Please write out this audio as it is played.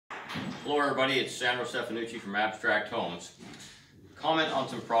Hello everybody, it's Sandro Stefanucci from Abstract Homes. Comment on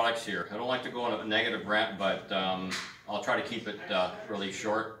some products here. I don't like to go on a negative rant, but I'll try to keep it really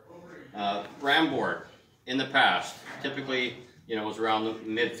short. Ram board, in the past, typically, was around the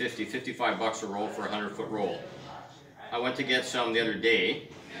mid 50, 55 bucks a roll for a 100-foot roll. I went to get some the other day,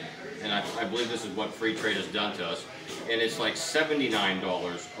 and I believe this is what free trade has done to us, and it's like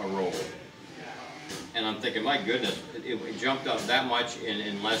 $79 a roll. And I'm thinking, my goodness, it jumped up that much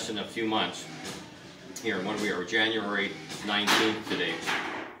in less than a few months. Here, when we are January 19th today.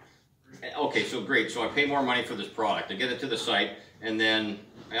 Okay, so great. So I pay more money for this product. I get it to the site, and then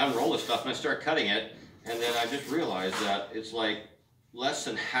I unroll the stuff and I start cutting it, and then I just realized that it's like less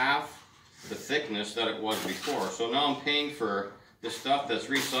than half the thickness that it was before. So now I'm paying for this stuff that's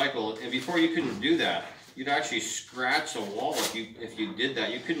recycled, and before you couldn't do that. You'd actually scratch a wall if you did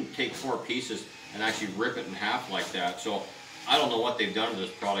that. You couldn't take 4 pieces and actually rip it in half like that. So I don't know what they've done to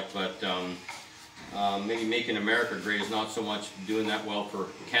this product, but maybe making America great is not so much doing that well for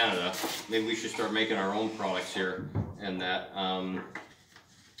Canada. Maybe we should start making our own products here and that.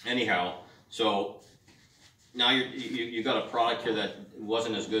 Anyhow, so now you got a product here that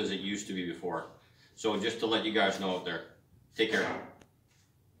wasn't as good as it used to be before. So just to let you guys know out there, take care.